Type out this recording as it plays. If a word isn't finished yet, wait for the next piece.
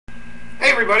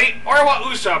everybody, Arwa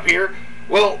Usopp here.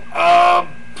 Well, I'm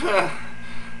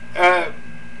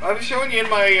showing you in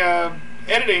my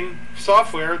editing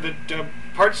software that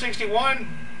part 61,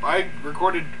 I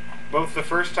recorded both the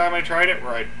first time I tried it,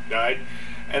 where I died,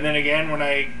 and then again when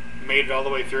I made it all the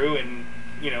way through in,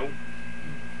 you know,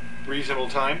 reasonable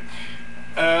time.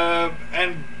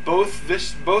 And both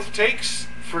takes,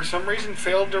 for some reason,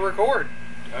 failed to record.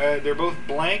 They're both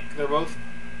blank, they're both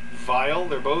vile,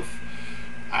 they're both...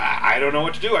 I don't know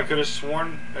what to do. I could have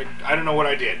sworn... I don't know what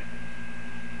I did.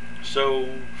 So...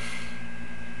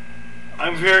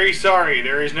 I'm very sorry.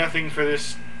 There is nothing for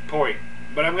this point.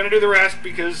 But I'm going to do the rest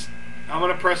because I'm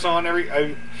going to press on every...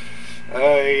 I've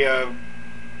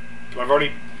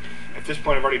already... At this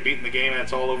point, I've already beaten the game and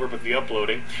it's all over but the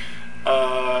uploading.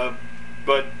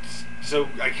 But... So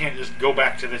I can't just go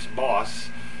back to this boss.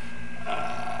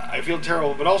 I feel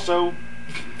terrible, but also...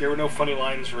 There were no funny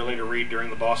lines really to read during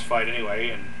the boss fight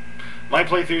anyway, and my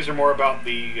playthroughs are more about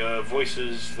the voice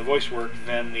work,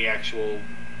 than the actual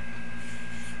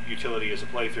utility as a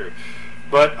playthrough.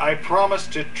 But I promise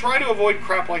to try to avoid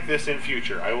crap like this in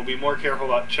future. I will be more careful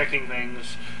about checking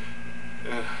things.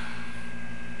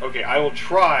 Okay, I will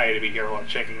try to be careful about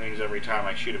checking things every time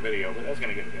I shoot a video, but that's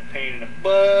going to get a pain in the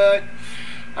butt.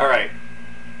 Alright,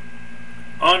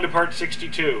 on to part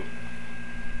 62.